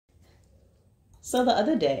So the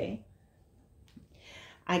other day,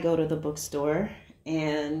 I go to the bookstore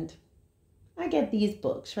and I get these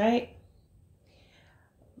books, right?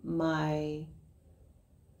 My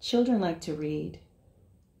children like to read,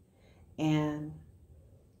 and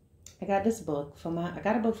I got this book I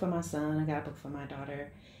got a book for my son, I got a book for my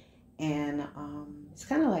daughter, and it's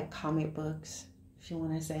kind of like comic books, if you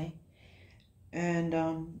want to say. And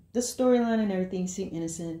the storyline and everything seem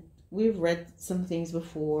innocent. We've read some things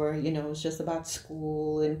before, it's just about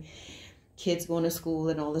school and kids going to school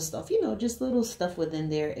and all this stuff, just little stuff within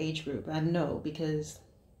their age group. I know because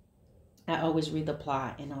I always read the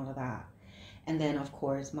plot and all of that. And then, of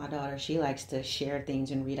course, my daughter, she likes to share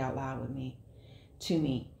things and read out loud to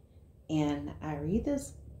me. And I read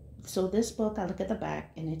this. So this book, I look at the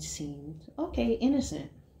back and it seemed, okay,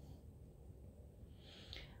 innocent.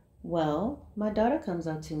 Well, my daughter comes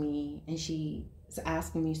up to me and she's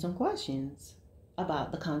asking me some questions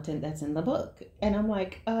about the content that's in the book. And I'm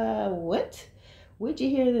like, what? Where'd you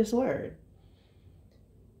hear this word?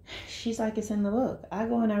 She's like, it's in the book. I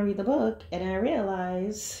go and I read the book and I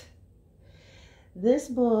realize this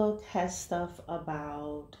book has stuff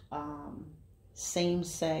about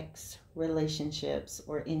same-sex relationships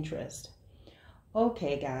or interest.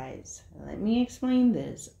 Okay, guys, let me explain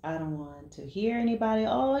this. I don't want to hear anybody,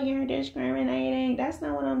 oh, you're discriminating. That's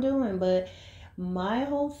not what I'm doing. But my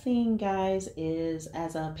whole thing, guys, is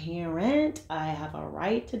as a parent, I have a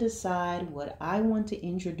right to decide what I want to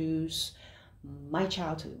introduce my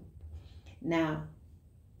child to. Now,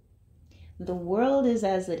 the world is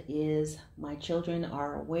as it is. My children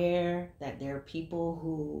are aware that there are people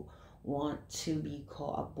who want to be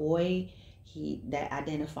called a boy that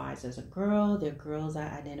identifies as a girl. There are girls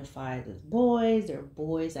that identify as boys. There are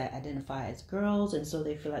boys that identify as girls. And so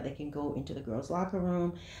they feel like they can go into the girls' locker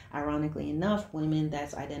room. Ironically enough, women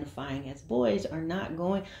that's identifying as boys are not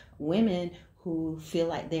going. Women who feel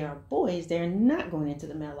like they are boys, they're not going into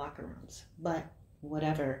the male locker rooms. But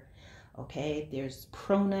whatever. Okay, there's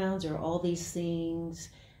pronouns or all these things.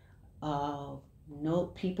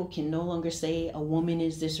 No, people can no longer say a woman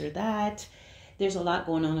is this or that. There's a lot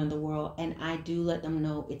going on in the world, and I do let them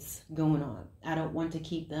know it's going on. I don't want to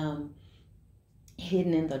keep them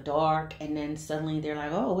hidden in the dark, and then suddenly they're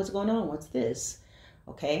like, oh, what's going on? What's this?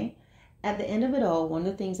 Okay. At the end of it all, one of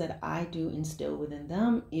the things that I do instill within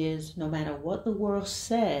them is no matter what the world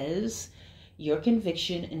says, your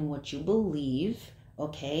conviction and what you believe,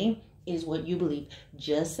 okay, is what you believe.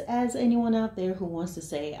 Just as anyone out there who wants to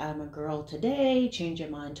say, I'm a girl today, change your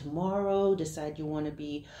mind tomorrow, decide you want to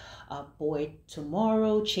be a boy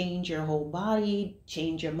tomorrow, change your whole body,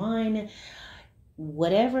 change your mind,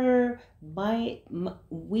 whatever.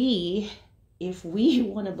 If we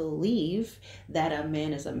want to believe that a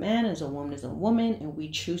man is a man, as a woman is a woman, and we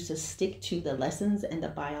choose to stick to the lessons and the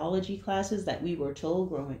biology classes that we were told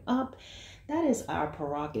growing up, that is our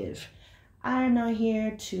prerogative. I'm not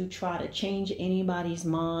here to try to change anybody's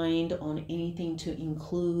mind on anything to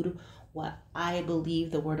include what I believe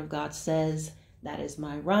the Word of God says. That is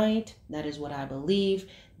my right. That is what I believe.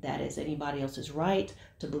 That is anybody else's right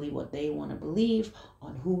to believe what they want to believe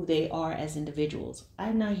on who they are as individuals.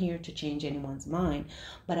 I'm not here to change anyone's mind,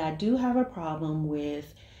 but I do have a problem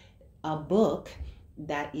with a book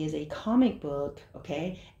that is a comic book,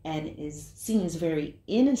 okay, and seems very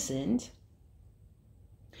innocent.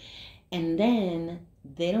 And then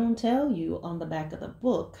they don't tell you on the back of the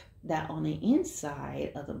book that on the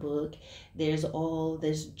inside of the book, there's all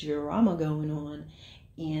this drama going on.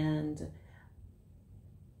 And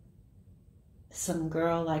some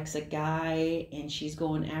girl likes a guy and she's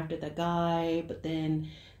going after the guy. But then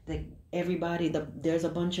there's a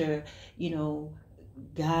bunch of,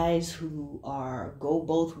 guys who go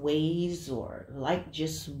both ways or like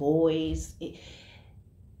just boys.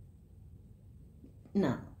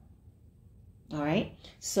 No. All right.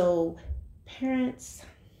 So parents,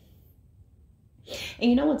 and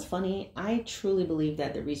you know what's funny? I truly believe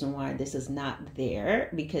that the reason why this is not there,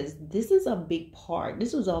 because this is a big part.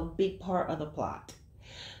 This was a big part of the plot.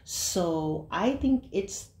 So I think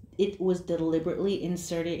it was deliberately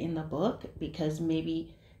inserted in the book because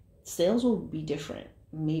maybe sales will be different.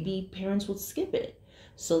 Maybe parents will skip it.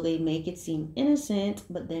 So they make it seem innocent,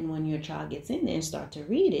 but then when your child gets in there and start to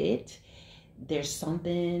read it, there's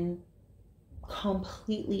something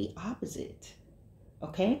completely opposite.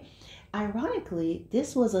 Okay. Ironically,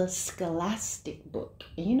 this was a scholastic book.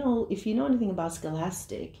 And if you know anything about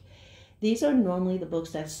scholastic, these are normally the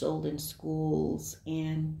books that's sold in schools,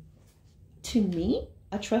 and to me,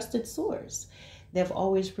 a trusted source. They've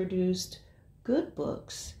always produced good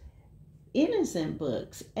books innocent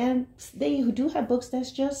books, and they do have books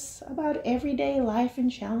that's just about everyday life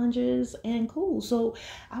and challenges and cool. So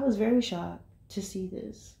I was very shocked to see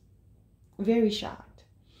this. Very shocked.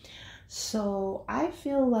 So I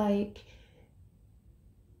feel like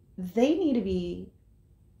they need to be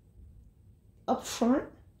upfront,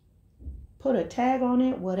 put a tag on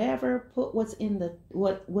it, whatever, put what's in the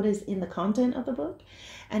what is in the content of the book.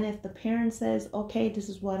 And if the parent says, okay, this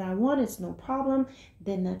is what I want, it's no problem,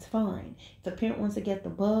 then that's fine. If the parent wants to get the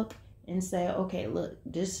book and say, okay, look,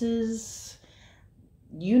 this is,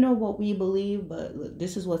 you know what we believe, but look,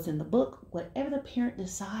 this is what's in the book. Whatever the parent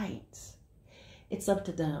decides, it's up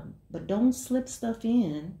to them. But don't slip stuff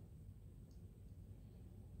in.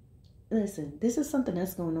 Listen, this is something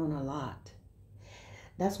that's going on a lot.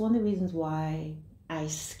 That's one of the reasons why I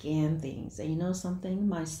scan things. And you know something?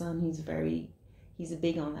 My son, he's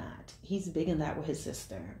big on that. He's big on that with his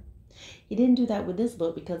sister. He didn't do that with this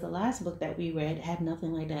book because the last book that we read had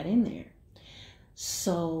nothing like that in there.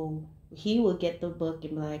 So he will get the book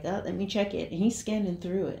and be like, oh, let me check it. And he's scanning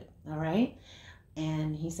through it. All right.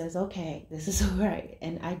 And he says, okay, this is all right.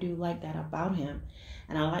 And I do like that about him.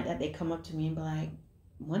 And I like that they come up to me and be like,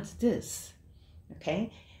 what's this?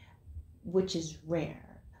 Okay. Which is rare.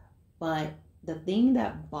 But the thing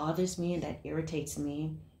that bothers me and that irritates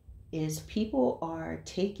me is people are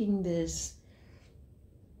taking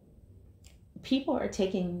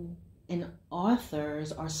and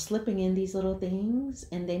authors are slipping in these little things,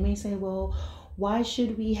 and they may say, well, why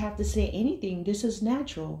should we have to say anything? This is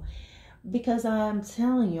natural. Because I'm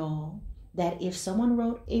telling y'all that if someone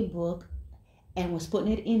wrote a book and was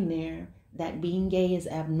putting it in there that being gay is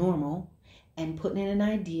abnormal, and putting in an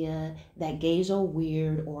idea that gays are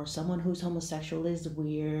weird, or someone who's homosexual is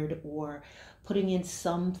weird, or putting in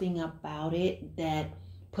something about it that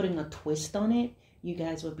putting a twist on it, you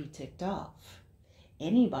guys would be ticked off.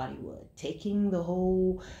 Anybody would. Taking the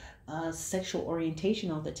whole sexual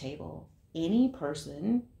orientation off the table. Any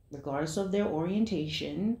person, regardless of their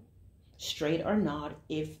orientation, straight or not,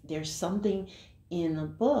 if there's something in a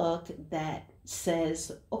book that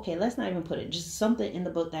says, okay, let's not even put it, just something in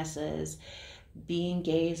the book that says being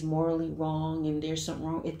gay is morally wrong and there's something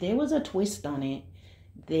wrong. If there was a twist on it,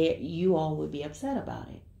 you all would be upset about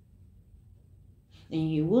it. And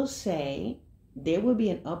you will say there would be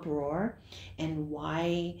an uproar, and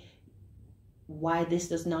why this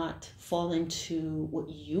does not fall into what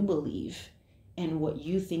you believe and what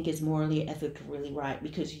you think is morally, ethically right,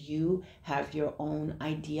 because you have your own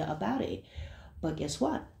idea about it. But guess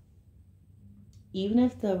what? Even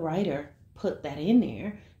if the writer put that in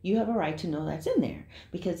there, you have a right to know that's in there,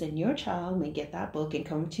 because then your child may get that book and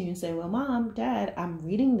come to you and say, well, Mom, Dad, I'm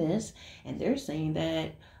reading this and they're saying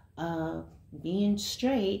that being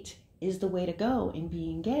straight is the way to go and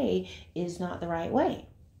being gay is not the right way.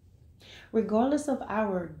 Regardless of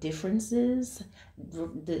our differences,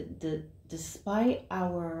 despite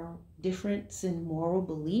our difference in moral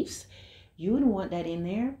beliefs, you would want that in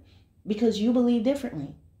there because you believe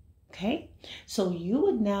differently. Okay, so you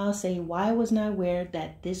would now say, why wasn't I aware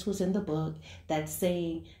that this was in the book that's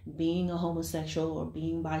saying being a homosexual or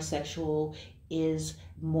being bisexual is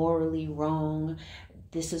morally wrong?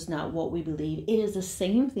 This is not what we believe. It is the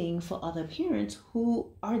same thing for other parents who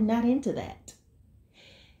are not into that.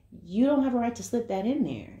 You don't have a right to slip that in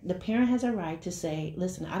there. The parent has a right to say,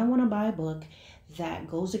 listen, I don't want to buy a book that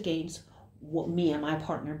goes against what me and my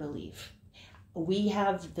partner believe. We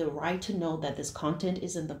have the right to know that this content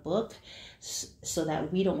is in the book so that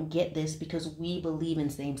we don't get this because we believe in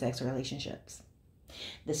same-sex relationships.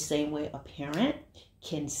 The same way a parent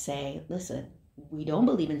can say, listen, we don't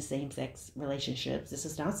believe in same-sex relationships. This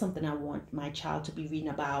is not something I want my child to be reading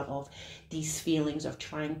about, of these feelings of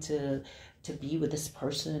trying to be with this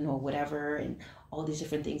person or whatever, and all these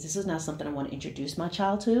different things. This is not something I want to introduce my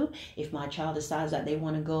child to. If my child decides that they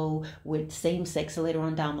want to go with same sex later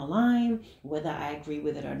on down the line, whether I agree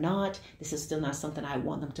with it or not, this is still not something I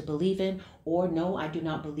want them to believe in. Or no, I do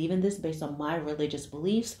not believe in this based on my religious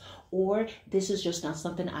beliefs. Or this is just not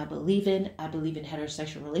something I believe in. I believe in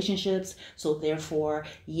heterosexual relationships. So therefore,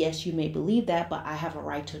 yes, you may believe that, but I have a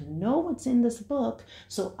right to know what's in this book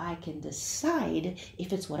so I can decide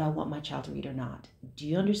if it's what I want my child to read or not. Do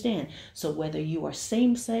you understand? So whether you are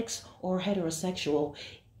same-sex or heterosexual,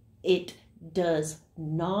 it does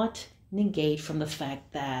not negate from the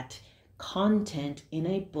fact that content in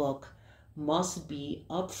a book must be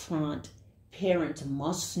upfront. Parents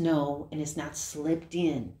must know, and it's not slipped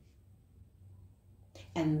in.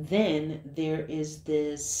 And then there is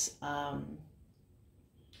this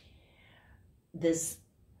this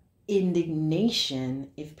indignation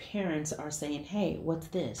if parents are saying, hey, what's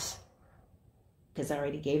this? because I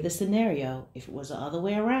already gave the scenario. If it was the other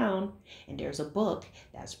way around and there's a book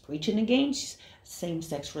that's preaching against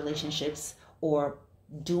same-sex relationships or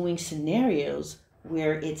doing scenarios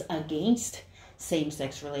where it's against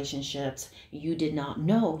same-sex relationships, you did not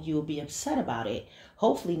know, you will be upset about it.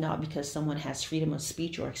 Hopefully not because someone has freedom of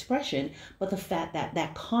speech or expression, but the fact that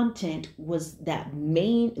that content was that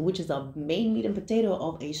main, which is the main meat and potato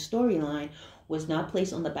of a storyline, was not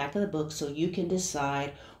placed on the back of the book so you can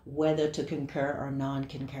decide whether to concur or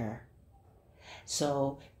non-concur.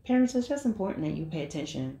 So parents, it's just important that you pay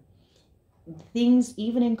attention. Things,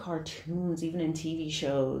 even in cartoons, even in TV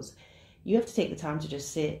shows, you have to take the time to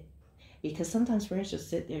just sit, because sometimes parents just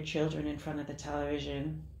sit their children in front of the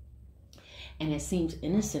television and it seems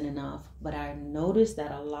innocent enough, but I've noticed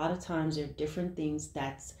that a lot of times there are different things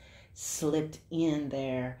that's slipped in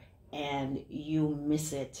there and you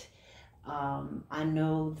miss it. I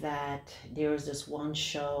know that there was this one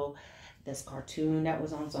show, this cartoon that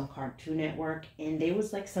was on some Cartoon Network, and there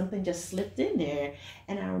was like something just slipped in there.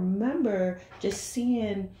 And I remember just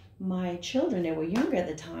seeing my children, they were younger at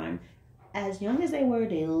the time, as young as they were,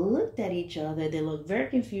 they looked at each other, they looked very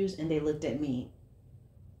confused, and they looked at me.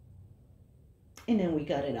 And then we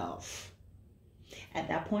got it off. At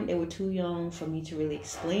that point, they were too young for me to really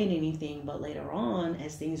explain anything, but later on,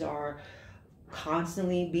 as things are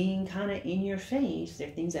constantly being kind of in your face, there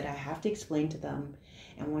are things that I have to explain to them.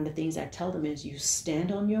 And one of the things I tell them is you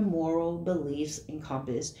stand on your moral beliefs and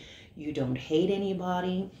compass. You don't hate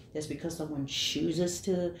anybody just because someone chooses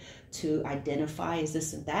to identify as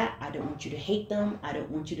this and that. I don't want you to hate them. I don't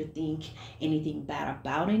want you to think anything bad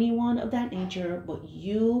about anyone of that nature, but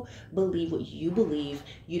you believe what you believe.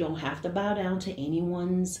 You don't have to bow down to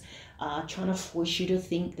anyone's trying to force you to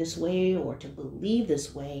think this way or to believe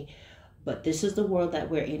this way. But this is the world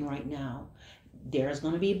that we're in right now. There's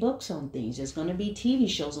going to be books on things. There's going to be TV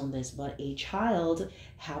shows on this. But a child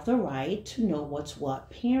have the right to know what's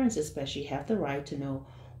what. Parents especially have the right to know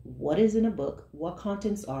what is in a book, what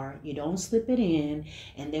contents are. You don't slip it in.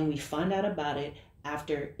 And then we find out about it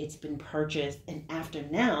after it's been purchased and after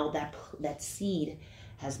now that seed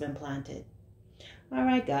has been planted. All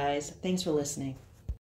right, guys. Thanks for listening.